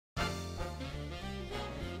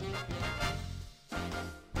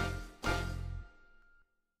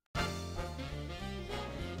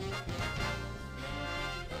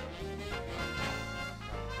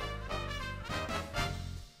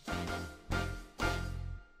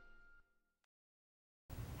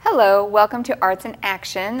Hello, welcome to Arts in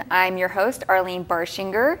Action. I'm your host, Arlene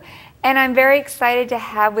Barshinger, and I'm very excited to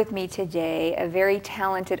have with me today a very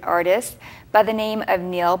talented artist by the name of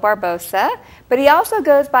Neal Barbosa, but he also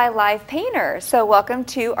goes by Live Painter. So welcome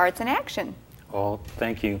to Arts in Action. Well,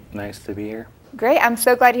 thank you. Nice to be here. Great, I'm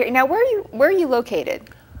so glad to hear you. Now, where are you located?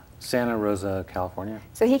 Santa Rosa, California.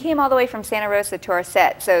 So he came all the way from Santa Rosa to our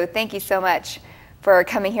set, so thank you so much for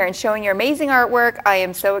coming here and showing your amazing artwork. I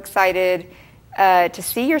am so excited to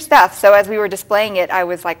see your stuff. So as we were displaying it, I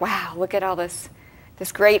was like, wow, look at all this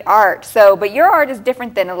great art. So, but your art is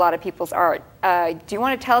different than a lot of people's art. Do you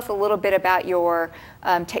want to tell us a little bit about your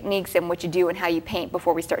techniques and what you do and how you paint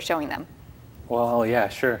before we start showing them? Well, yeah,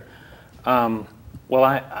 sure.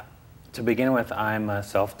 Well, to begin with, I'm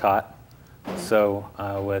self-taught,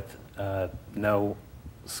 so with no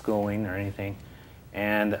schooling or anything.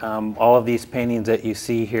 And all of these paintings that you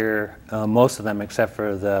see here, most of them except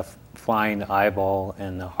for the flying eyeball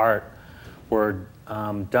and the heart, were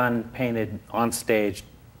painted on stage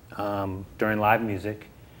during live music,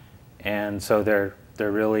 and so they're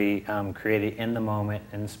really created in the moment,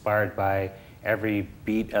 inspired by every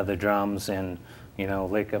beat of the drums and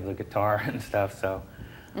lick of the guitar and stuff. So,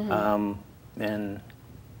 and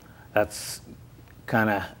that's kind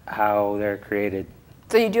of how they're created.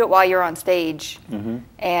 So you do it while you're on stage,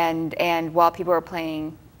 and while people are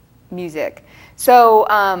playing music. So,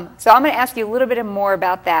 so I'm going to ask you a little bit more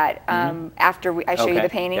about that after I show you the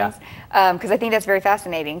paintings, because I think that's very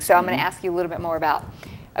fascinating. So I'm going to ask you a little bit more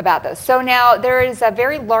about those. So now there is a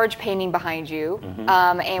very large painting behind you,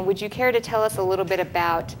 and would you care to tell us a little bit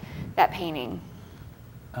about that painting?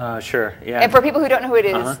 Sure. Yeah. And for people who don't know who it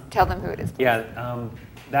is, tell them who it is. Yeah.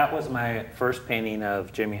 That was my first painting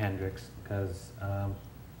of Jimi Hendrix, because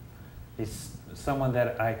he's someone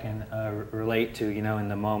that I can relate to, in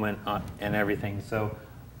the moment and everything. So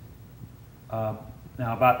now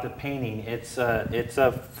about the painting, it's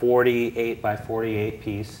a 48 by 48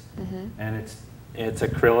 piece, and it's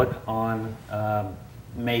acrylic on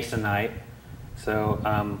masonite.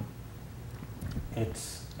 So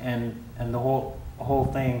it's and the whole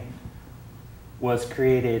thing was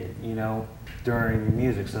created, during the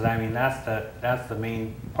music. So I mean that's the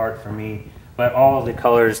main part for me. But all of the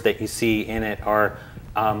colors that you see in it are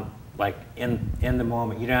like in the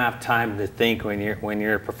moment. You don't have time to think when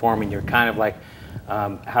you're performing. You're kind of like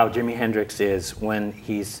how Jimi Hendrix is when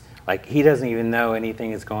he's like, he doesn't even know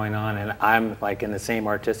anything is going on, and I'm like in the same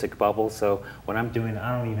artistic bubble. So when I'm doing it,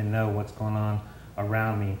 I don't even know what's going on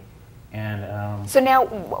around me. And so now,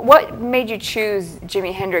 what made you choose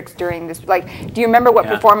Jimi Hendrix during this? Like, do you remember what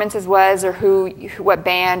performances was, or what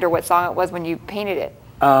band or what song it was when you painted it?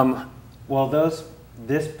 Well,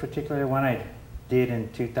 this particular one I did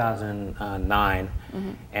in 2009,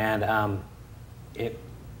 and I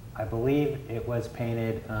believe it was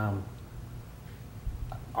painted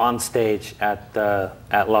on stage at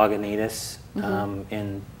Lagunitas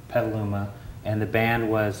in Petaluma, and the band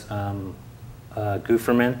was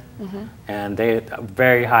Gooferman, and they had a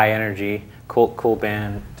very high energy, cool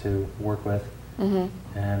band to work with,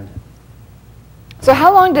 and. So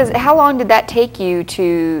how long did that take you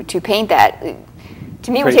to paint that?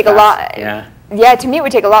 To me, it would take fast. A lot. Yeah. To me, it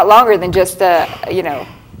would take a lot longer than just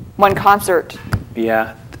one concert.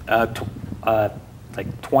 Yeah,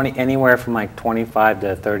 like 20, anywhere from like 25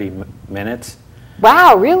 to 30 minutes.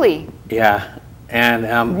 Wow, really? Yeah, and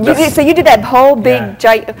so you did that whole big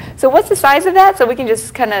giant. So what's the size of that? So we can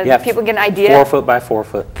just kind of people get an idea. 4 foot by 4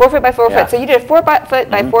 foot. 4 foot by 4 foot. So you did a 4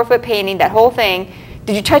 foot by 4 foot painting, that whole thing.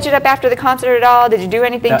 Did you touch it up after the concert at all? Did you do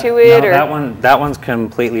anything to it? No, that one's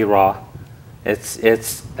completely raw.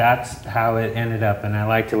 That's how it ended up, and I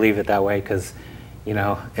like to leave it that way because,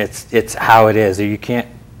 it's how it is. You can't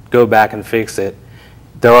go back and fix it.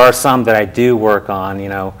 There are some that I do work on,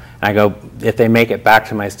 and I go, if they make it back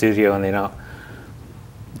to my studio and they don't,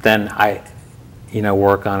 then I,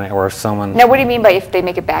 work on it, or if someone. Now, what do you mean by if they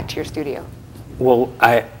make it back to your studio? Well,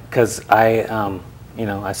 because I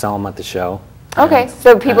sell them at the show. Okay,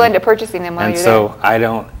 so people end up purchasing them while you're there. And so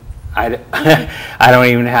I don't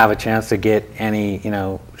even have a chance to get any,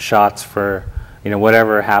 shots for,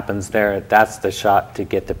 whatever happens there. That's the shot to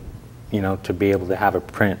get the, to be able to have a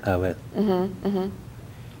print of it.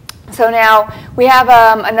 So now we have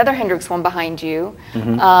another Hendrix one behind you,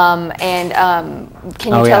 and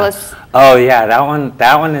can you tell us? Oh yeah,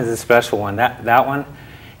 that one is a special one. That one,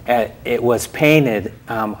 it was painted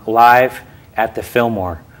live at the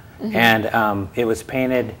Fillmore. And it was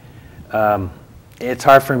painted, it's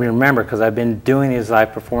hard for me to remember because I've been doing these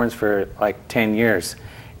live performances for like 10 years.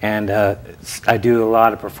 And I do a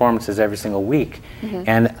lot of performances every single week.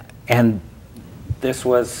 And this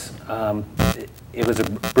was, it was a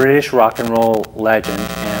British rock and roll legend,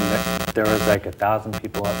 and there was like 1,000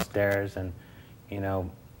 people upstairs, and you know,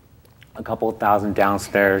 a couple of thousand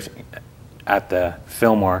downstairs at the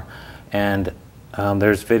Fillmore, and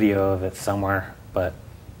there's video of it somewhere. But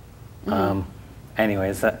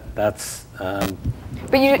anyways, that's.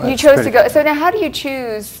 But you chose to go. So now, how do you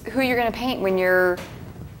choose who you're going to paint when you're?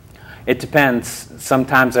 It depends.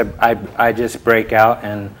 Sometimes I just break out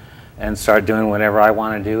and start doing whatever I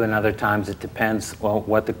want to do, and other times it depends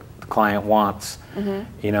what the client wants.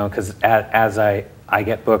 You know, because as I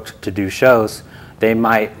get booked to do shows, they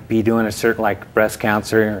might be doing a certain, like breast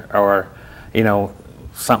cancer or you know,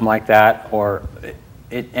 something like that, or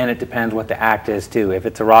and it depends what the act is too. If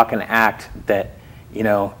it's a rockin' act that you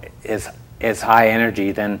know is high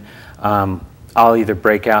energy, then I'll either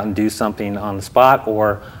break out and do something on the spot,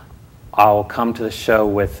 or I'll come to the show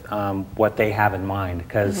with what they have in mind,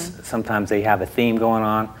 because sometimes they have a theme going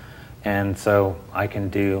on, and so I can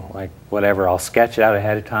do like whatever. I'll sketch it out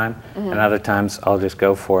ahead of time, and other times I'll just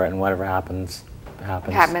go for it, and whatever happens.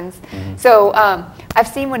 So I've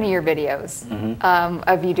seen one of your videos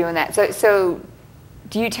of you doing that. So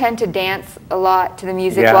do you tend to dance a lot to the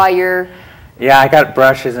music while you're? Yeah, I got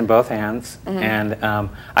brushes in both hands, and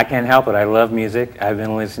I can't help it. I love music. I've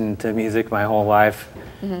been listening to music my whole life.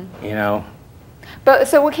 You know. But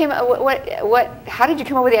so how did you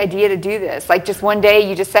come up with the idea to do this? Like just one day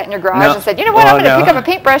you just sat in your garage and said, you know what, I'm going to pick up a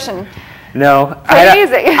paintbrush and play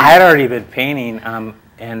music. I had already been painting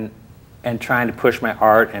and trying to push my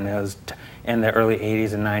art, and it was in the early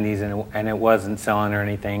 80s and 90s, and it wasn't selling or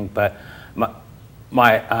anything. But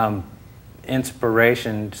my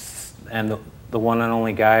inspiration and the one and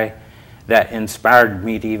only guy that inspired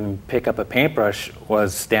me to even pick up a paintbrush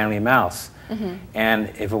was Stanley Mouse. And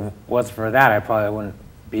if it wasn't for that, I probably wouldn't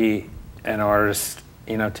be an artist,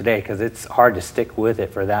 you know, today, because it's hard to stick with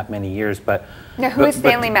it for that many years. But now, who is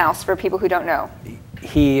Stanley Mouse for people who don't know?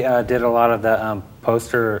 He did a lot of the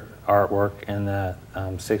poster artwork in the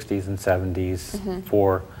 60s and 70s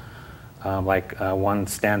for one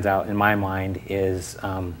stands out in my mind is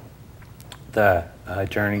the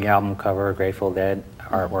Journey album cover, Grateful Dead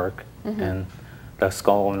artwork, and the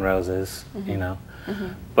Skull and Roses, you know.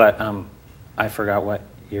 But I forgot what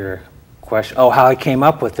your question. Oh, how I came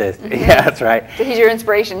up with it. Yeah, that's right. So he's your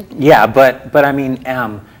inspiration. Yeah, but I mean,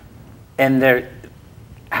 and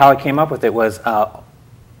how I came up with it was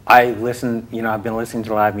I listen. You know, I've been listening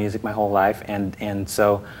to live music my whole life, and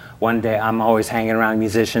so one day I'm always hanging around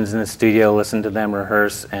musicians in the studio, listening to them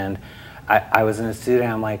rehearse, and I was in the studio.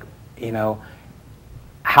 And I'm like, you know,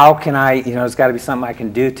 how can I? You know, there's got to be something I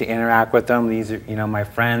can do to interact with them. These are, you know, my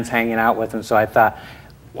friends, hanging out with them. So I thought,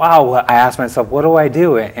 wow, I asked myself, what do I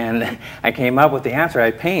do? And I came up with the answer,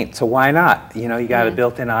 I paint, so why not? You know, you got a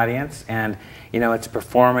built-in audience, and, you know, it's a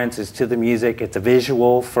performance, it's to the music, it's a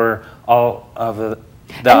visual for all of the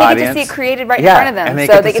audience. And they get to see it created right in front of them, and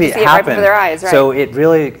so they get to see it right before their eyes, right? So it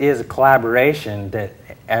really is a collaboration that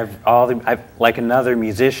like another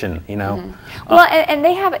musician, you know. Well, and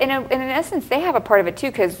they have, in essence, they have a part of it too,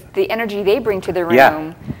 because the energy they bring to the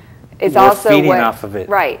room is also feeding off of it.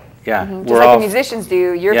 Right. Yeah, just like the musicians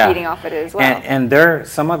do, you're feeding off it as well. And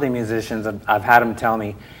some of the musicians, I've had them tell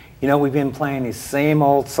me, you know, we've been playing these same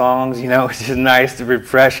old songs, you know, it's just nice and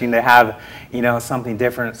refreshing to have, you know, something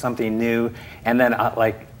different, something new. And then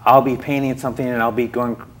I'll be painting something, and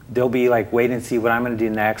they'll be like waiting to see what I'm going to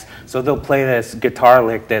do next. So they'll play this guitar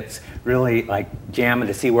lick that's really like jamming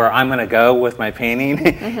to see where I'm going to go with my painting.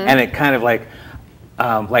 And it kind of like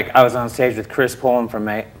I was on stage with Chris Poland from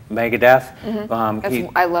Megadeth.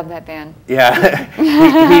 I love that band. Yeah.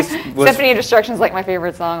 Symphony of Destruction is like my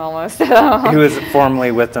favorite song almost. He was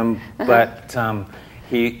formerly with them, but I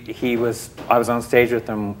was on stage with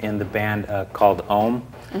him in the band called Ohm,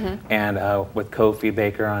 and with Kofi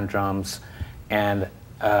Baker on drums, and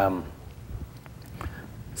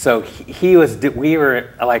so we were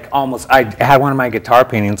like almost, I had one of my guitar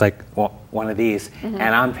paintings, like one of these, and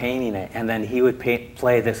I'm painting it, and then he would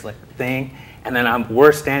play this like thing, and then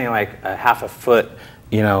we're standing like a half a foot,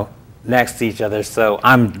 you know, next to each other, so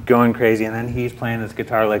I'm going crazy, and then he's playing this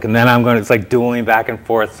guitar lick, and then I'm going, it's like dueling back and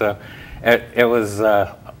forth, so it was,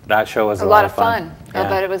 that show was a lot of fun. Yeah. I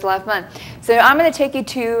bet it was a lot of fun. So I'm going to take you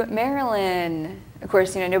to Marilyn. Of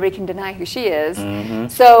course, you know, nobody can deny who she is.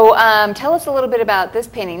 So tell us a little bit about this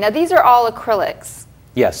painting. Now, these are all acrylics.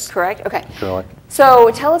 Yes. Correct? Okay. Acrylic.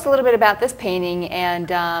 So tell us a little bit about this painting, and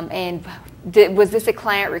was this a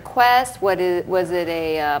client request? Was it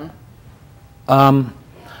a...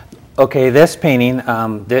 Okay, this painting,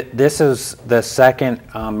 this is the second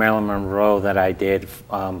Marilyn Monroe that I did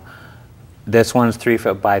this one's 3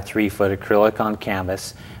 foot by 3 foot acrylic on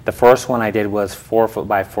canvas. The first one I did was 4 foot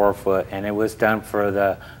by 4 foot, and it was done for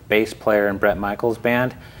the bass player in Bret Michaels'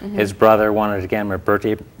 band. His brother wanted to get him a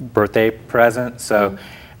birthday present, so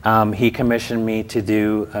he commissioned me to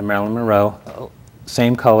do a Marilyn Monroe,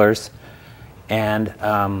 same colors, and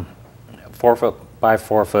 4 foot by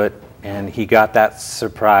 4 foot, and he got that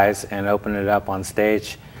surprise and opened it up on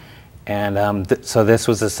stage. And so this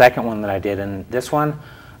was the second one that I did, and this one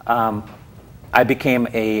I became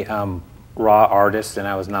a raw artist, and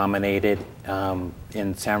I was nominated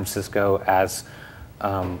in San Francisco as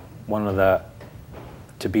to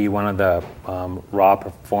be one of the raw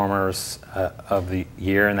performers of the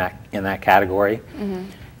year in that category.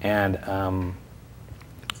 And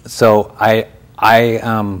so I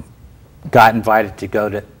got invited to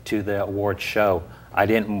go to the award show. I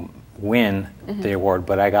didn't win the award,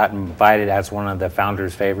 but I got invited as one of the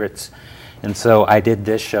founders' favorites. And so I did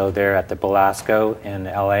this show there at the Belasco in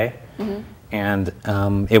LA. And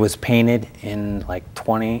it was painted in like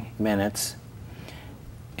 20 minutes.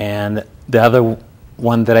 And the other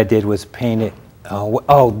one that I did was painted,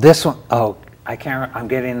 this one, I can't, I'm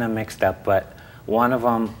getting them mixed up, but one of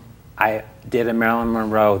them, I did a Marilyn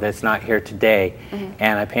Monroe that's not here today,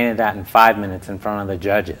 and I painted that in 5 minutes in front of the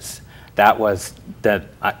judges. That was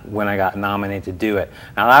when I got nominated to do it.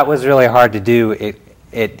 Now that was really hard to do.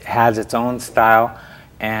 It has its own style,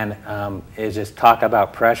 and it's just talk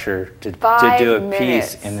about pressure to do a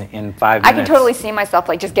piece in 5 minutes. I can totally see myself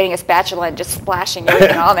like just getting a spatula and just splashing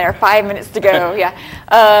everything on there. 5 minutes to go, yeah.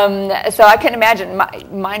 So I can imagine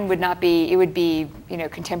mine would not be, it would be, you know,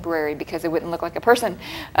 contemporary, because it wouldn't look like a person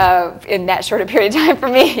in that short a period of time for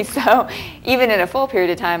me. So even in a full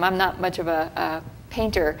period of time, I'm not much of a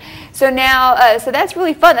painter. So now, so that's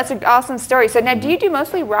really fun. That's an awesome story. So now, do you do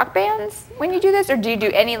mostly rock bands when you do this, or do you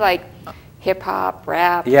do any like hip hop,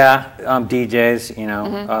 rap? Yeah, DJs, you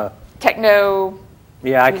know, techno.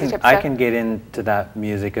 Yeah, I can get into that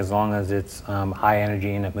music as long as it's high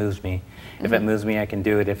energy and it moves me. If it moves me, I can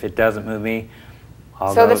do it. If it doesn't move me,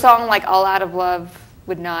 I'll go. The song like "All Out of Love"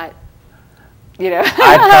 would not, you know,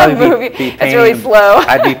 I'd probably be painting, it's really slow.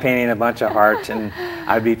 I'd be painting a bunch of hearts, and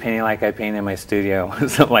I'd be painting like I paint in my studio,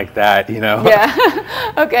 something like that, you know.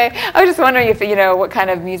 Yeah. Okay. I was just wondering if, you know, what kind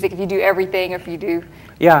of music, if you do everything, or if you do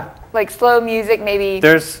like slow music, maybe.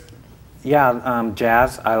 There's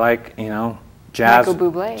jazz. I like, you know, jazz,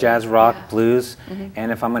 jazz rock, blues,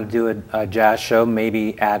 and if I'm going to do a jazz show,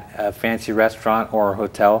 maybe at a fancy restaurant or a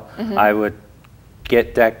hotel, I would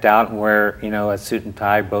get decked out and wear, you know, a suit and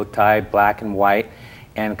tie, bow tie, black and white,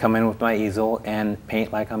 and come in with my easel and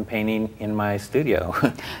paint like I'm painting in my studio.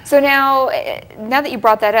 So now that you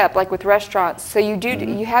brought that up, like with restaurants, so you do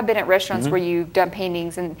you have been at restaurants where you've done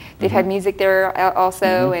paintings, and they've had music there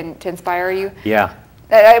also, and to inspire you. Yeah.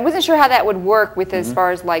 I wasn't sure how that would work with as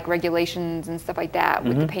far as like regulations and stuff like that,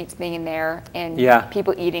 with the paints being in there and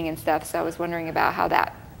people eating and stuff. So I was wondering about how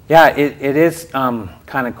that. Yeah, it is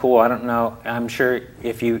kind of cool. I don't know. I'm sure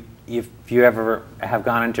if you ever have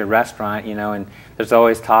gone into a restaurant, you know, and there's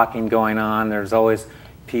always talking going on. There's always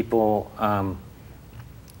people.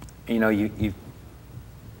 You know, you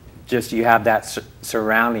have that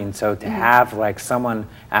surrounding. So to have like someone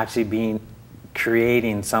actually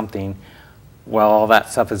creating something while all that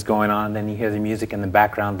stuff is going on, and then you hear the music in the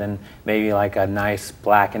background, then maybe like a nice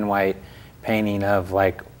black and white painting of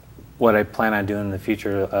like what I plan on doing in the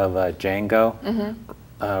future of Django,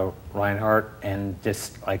 Reinhardt, and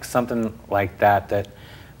just like something like that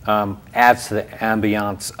adds to the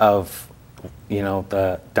ambiance of, you know,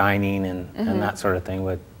 the dining and that sort of thing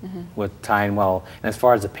would tie in well. And as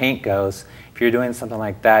far as the paint goes, if you're doing something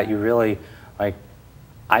like that, you really, like,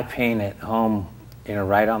 I paint at home, you know,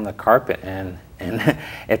 right on the carpet, and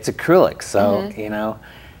it's acrylic, so you know,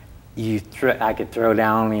 I could throw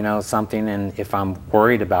down, you know, something, and if I'm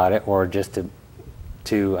worried about it, or just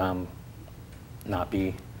to not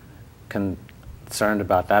be concerned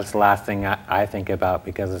about that, that's the last thing I think about,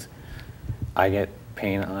 because I get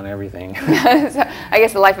paint on everything. So I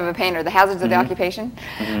guess the life of a painter, the hazards of the occupation.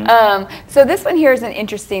 So this one here is an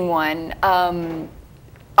interesting one.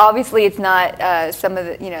 Obviously, it's not some of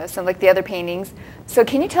the, you know, some like the other paintings. So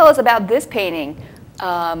can you tell us about this painting?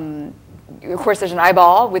 Of course, there's an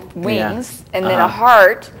eyeball with wings, and then a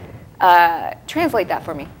heart. Translate that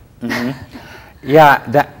for me. Yeah,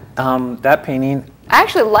 that painting. I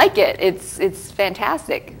actually like it. It's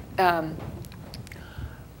fantastic.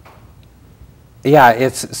 Yeah,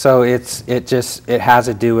 it has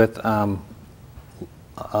to do with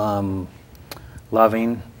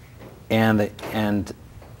loving and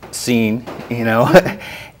seeing, you know,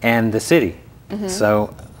 and the city.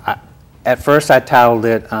 So at first I titled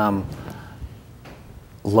it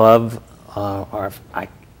love, or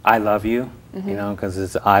I love you, you know, because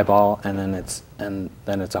it's an eyeball, and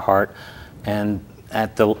then it's a heart, and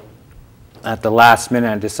at the last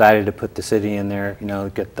minute I decided to put the city in there, you know,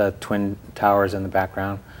 get the twin towers in the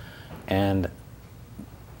background, and.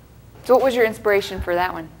 So what was your inspiration for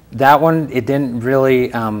that one? That one, it didn't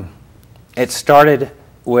really. It started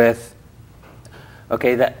with,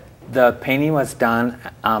 okay, the painting was done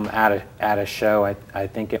at a show. I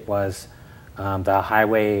think it was the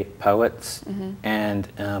Highway Poets, and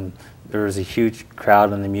there was a huge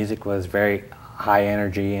crowd, and the music was very high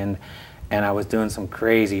energy, and I was doing some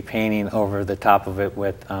crazy painting over the top of it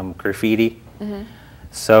with graffiti.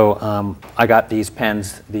 So I got these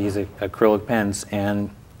pens, these acrylic pens, and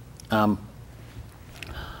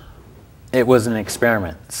it was an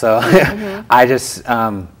experiment. So I just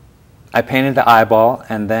I painted the eyeball,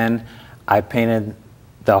 and then I painted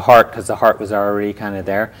the heart, because the heart was already kind of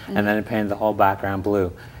there, and then I painted the whole background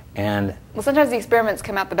blue. And well, sometimes the experiments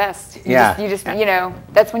come out the best. You just Yeah. you know,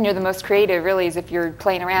 that's when you're the most creative, really, is if you're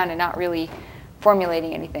playing around and not really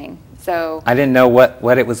formulating anything. So I didn't know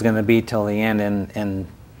what it was going to be till the end,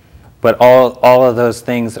 but all of those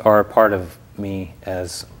things are a part of me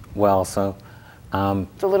as well. So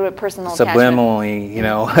it's a little bit personal subliminally, you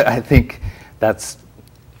know, I think that's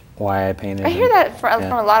why I painted. I hear that from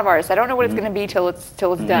a lot of artists. I don't know what it's going to be till it's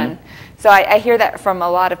done. So I hear that from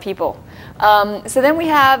a lot of people. So then we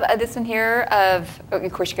have this one here of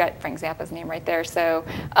course you got Frank Zappa's name right there. So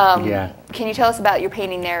can you tell us about your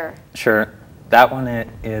painting there? Sure. That one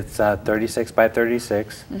is 36 by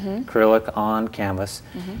 36, acrylic on canvas,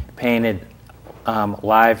 painted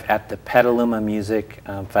live at the Petaluma Music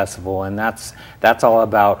Festival, and that's all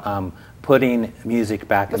about putting music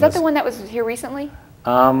back. Was that the one that was here recently?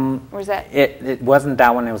 Or was that? It wasn't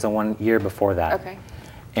that one. It was the 1 year before that. Okay.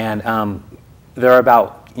 And they're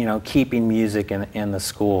about, you know, keeping music in the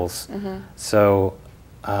schools. So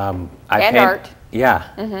and art.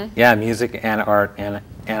 Yeah. Yeah, music and art, and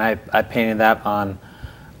I painted that on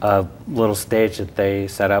a little stage that they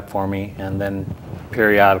set up for me, and then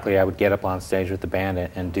periodically I would get up on stage with the band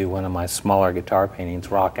and do one of my smaller guitar paintings,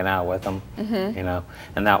 rocking out with them, you know,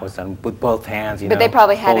 and that was done with both hands, you know. But they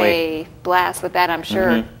probably had a blast with that, I'm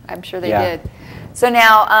sure. I'm sure they did. So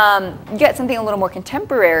now you got something a little more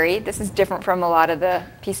contemporary. This is different from a lot of the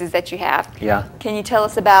pieces that you have. Yeah. Can you tell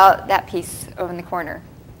us about that piece over in the corner?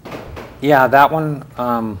 Yeah, that one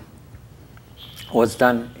was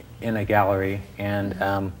done in a gallery,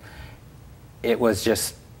 and it was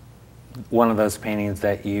just one of those paintings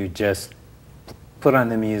that you just put on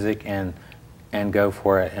the music and go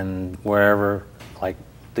for it, and wherever, like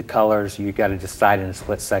the colors, you got to decide in a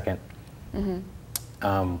split second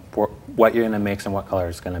what you're going to mix and what color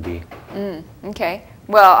it's going to be. Okay.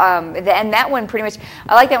 Well, and that one pretty much,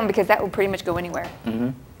 I like that one because that will pretty much go anywhere.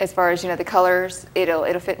 As far as, you know, the colors,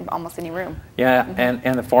 it'll fit in almost any room. Yeah,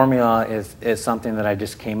 and the formula is something that I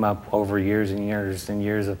just came up over years and years and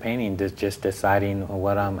years of painting, just deciding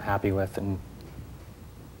what I'm happy with and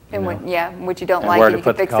what you don't and like, where and to you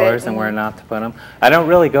put can the fix colors it. and where not to put them. I don't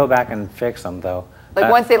really go back and fix them though.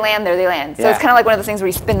 Like once they land there, they land. So it's kind of like one of those things where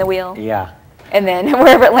you spin the wheel. Yeah. And then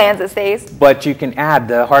wherever it lands, it stays. But you can add,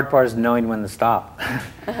 the hard part is knowing when to stop.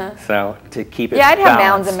 So to keep it I'd have balanced.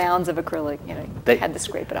 mounds and mounds of acrylic, you know, they had to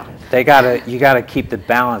scrape it off. You gotta keep the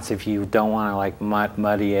balance if you don't want to like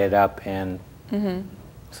muddy it up, and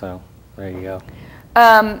so there you go.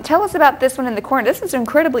 Tell us about this one in the corner. This is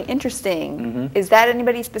incredibly interesting. Is that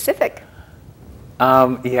anybody specific?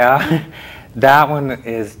 Yeah, that one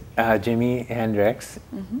is Jimi Hendrix,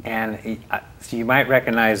 and so you might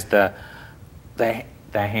recognize the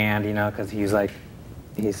hand, you know, because he's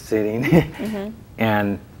sitting,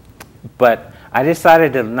 but I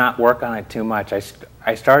decided to not work on it too much. I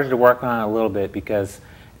started to work on it a little bit because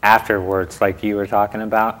afterwards, like you were talking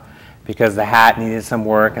about, because the hat needed some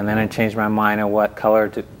work, and then I changed my mind on what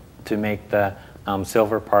color to make the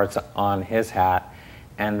silver parts on his hat,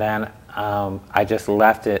 and then I just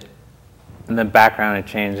left it. In the background, it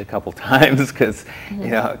changed a couple times because you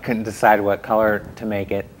know, I couldn't decide what color to make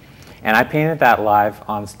it. And I painted that live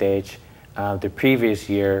on stage the previous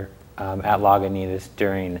year at Lagunitas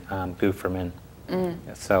during Gooferman.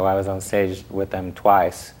 So I was on stage with them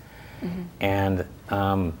twice, and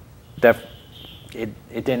it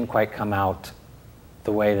didn't quite come out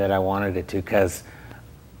the way that I wanted it to, because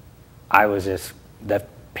the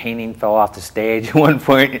painting fell off the stage at one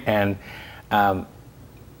point, and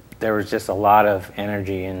there was just a lot of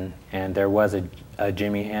energy, and there was a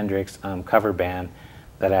Jimi Hendrix cover band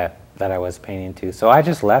that I was painting to. So I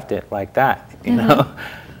just left it like that, you know.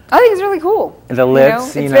 I think it's really cool. The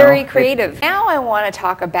lips, it's very creative. Now I want to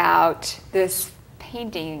talk about this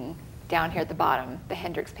painting down here at the bottom, the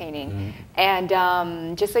Hendrix painting.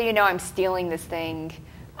 And just so you know, I'm stealing this thing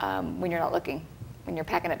when you're not looking, when you're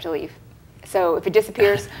packing up to leave. So if it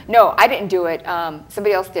disappears, no, I didn't do it.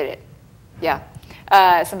 Somebody else did it. Yeah,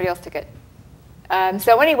 somebody else took it.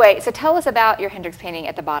 So anyway, so tell us about your Hendrix painting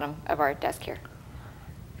at the bottom of our desk here.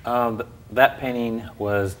 That painting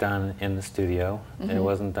was done in the studio. It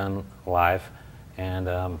wasn't done live. And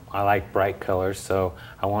I like bright colors, so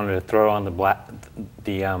I wanted to throw on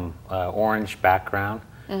the orange background.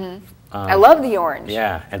 I love the orange.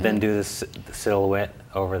 Yeah, and then do the silhouette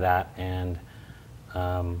over that. And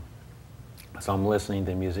so I'm listening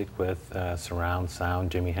to music with surround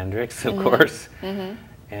sound, Jimi Hendrix, of course,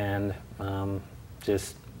 and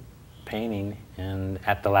just painting. And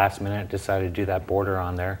at the last minute, decided to do that border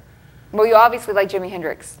on there. Well, you obviously like Jimi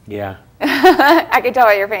Hendrix. Yeah. I can tell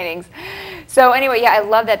by your paintings. So anyway, yeah, I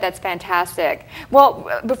love that. That's fantastic.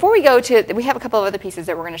 Well, before we go to, we have a couple of other pieces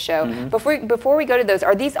that we're going to show. Before we go to those,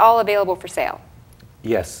 are these all available for sale?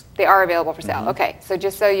 Yes. They are available for sale. Okay, so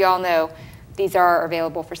just so you all know, these are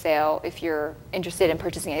available for sale if you're interested in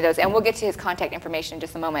purchasing any of those. And we'll get to his contact information in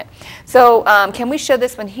just a moment. So can we show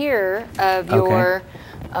this one here of your...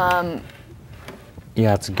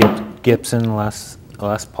 Yeah, it's a Gibson Les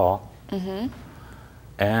Paul.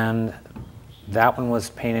 And that one was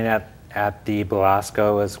painted at the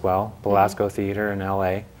Belasco as well, Belasco Theater in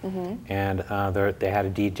LA. And they had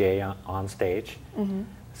a DJ on stage.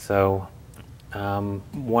 So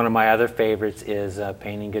one of my other favorites is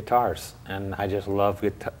painting guitars. And I just love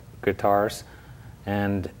guitars.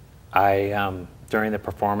 And during the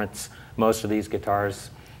performance, most of these guitars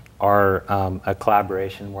are a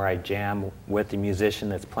collaboration where I jam with the musician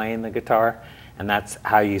that's playing the guitar. And that's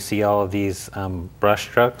how you see all of these brush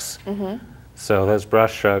strokes. So those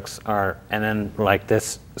brush strokes are, and then like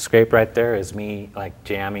this scrape right there is me like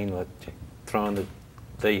jamming with throwing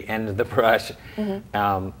the end of the brush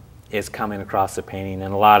is coming across the painting.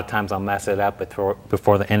 And a lot of times I'll mess it up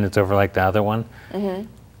before the end is over like the other one,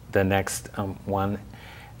 the next one.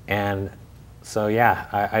 And so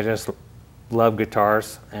yeah, I just love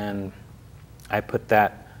guitars, and I put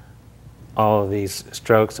all of these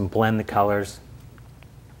strokes and blend the colors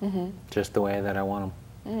just the way that I want them.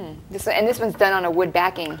 And this one's done on a wood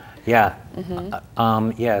backing. Yeah.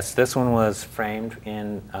 Yes, this one was framed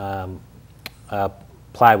in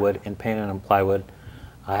plywood and painted on plywood.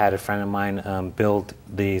 I had a friend of mine build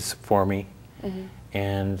these for me,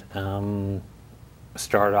 and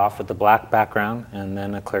started off with the black background and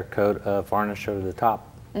then a clear coat of varnish over the top.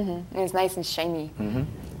 It was nice and shiny.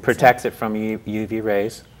 Protects it from UV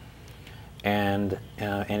rays and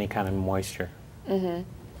any kind of moisture.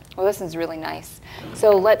 Well, this one's really nice.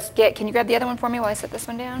 So can you grab the other one for me while I set this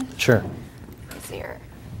one down? Sure. Let's see here.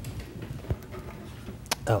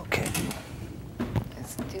 Okay.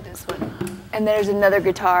 Let's do this one. And there's another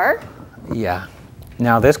guitar. Yeah.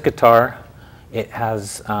 Now this guitar, it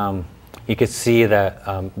has, you could see that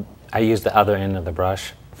I used the other end of the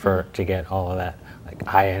brush to get all of that like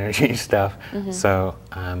high energy stuff. So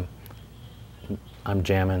I'm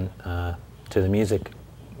jamming to the music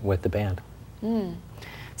with the band.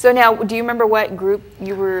 So now, do you remember what group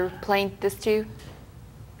you were playing this to?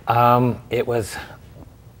 It was,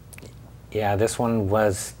 yeah, this one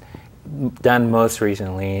was done most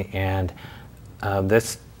recently, and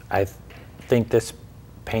I think this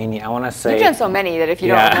painting, I want to say... You've done so many that if you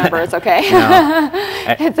don't remember, it's okay.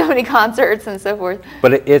 Had so many concerts and so forth.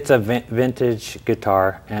 But it's a vintage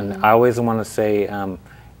guitar, and I always want to say,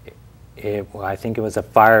 I think it was a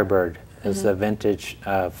Firebird. It's a vintage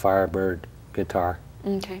Firebird guitar.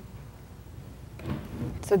 Okay.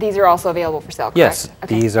 So these are also available for sale, correct? Yes,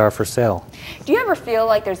 okay. These are for sale. Do you ever feel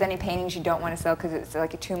like there's any paintings you don't want to sell because it's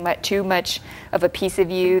like too much of a piece of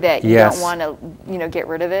you that you don't want to, get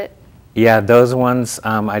rid of it? Yeah, those ones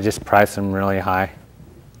I just price them really high.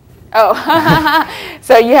 Oh,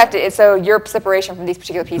 so you have to. So your separation from these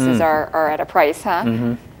particular pieces are at a price,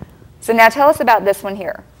 huh? So now tell us about this one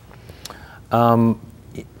here.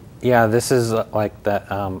 Yeah, this is like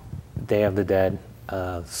the Day of the Dead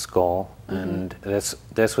skull, and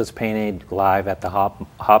this was painted live at the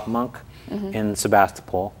Hop Monk in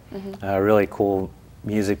Sebastopol. A really cool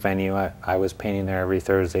music venue. I was painting there every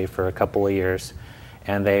Thursday for a couple of years,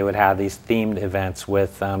 and they would have these themed events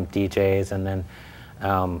with DJs and then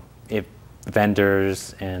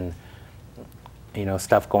vendors and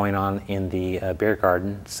stuff going on in the beer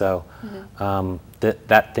garden. So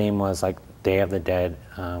that theme was like Day of the Dead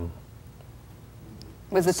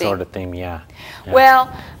was the sort of theme, yeah.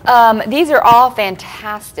 Well, these are all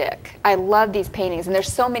fantastic. I love these paintings, and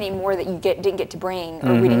there's so many more that you didn't get to bring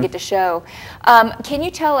or we didn't get to show. Can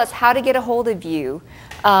you tell us how to get a hold of you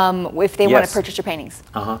if they want to purchase your paintings?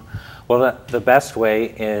 Well, the best way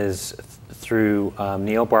is through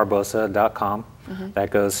nealbarbosa.com. That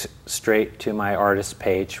goes straight to my artist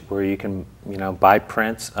page where you can, buy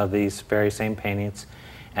prints of these very same paintings,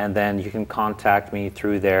 and then you can contact me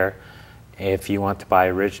through there if you want to buy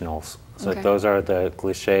originals. So those are the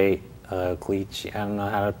cliché, I don't know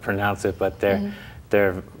how to pronounce it, but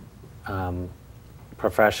they're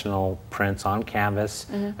professional prints on canvas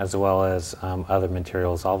as well as other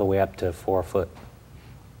materials, all the way up to 4 foot.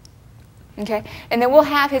 Okay, and then we'll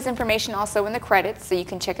have his information also in the credits, so you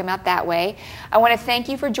can check him out that way. I want to thank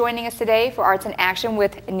you for joining us today for Arts in Action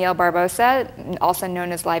with Neal Barbosa, also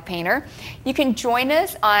known as Live Painter. You can join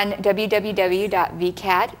us on www.vcat.tv,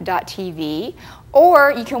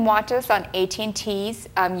 or you can watch us on AT&T's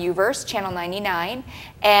u-verse, channel 99,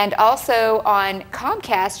 and also on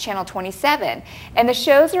Comcast, channel 27. And the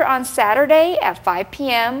shows are on Saturday at 5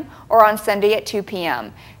 p.m. or on Sunday at 2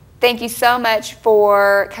 p.m. Thank you so much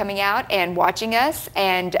for coming out and watching us,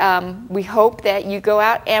 and we hope that you go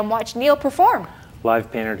out and watch Neal perform.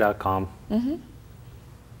 Livepainter.com.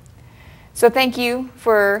 So thank you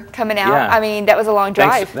for coming out. Yeah. I mean, that was a long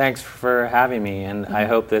drive. Thanks for having me, and I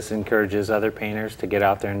hope this encourages other painters to get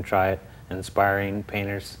out there and try it, inspiring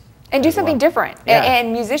painters. And do something different.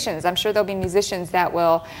 And musicians. I'm sure there'll be musicians that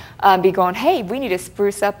will be going, hey, we need to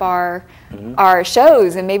spruce up our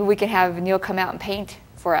shows, and maybe we can have Neal come out and paint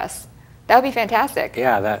for us. That would be fantastic.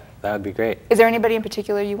 Yeah, that would be great. Is there anybody in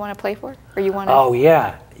particular you want to play for, or you want to? Oh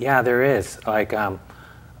yeah, there is. Like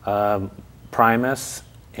Primus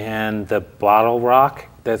and the Bottle Rock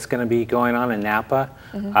that's going to be going on in Napa.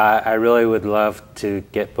 I really would love to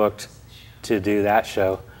get booked to do that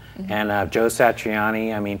show. And Joe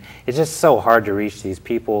Satriani. I mean, it's just so hard to reach these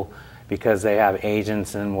people because they have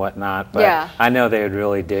agents and whatnot. But I know they would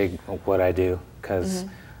really dig what I do because.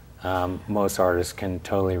 Most artists can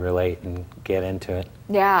totally relate and get into it.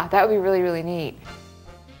 Yeah, that would be really, really neat.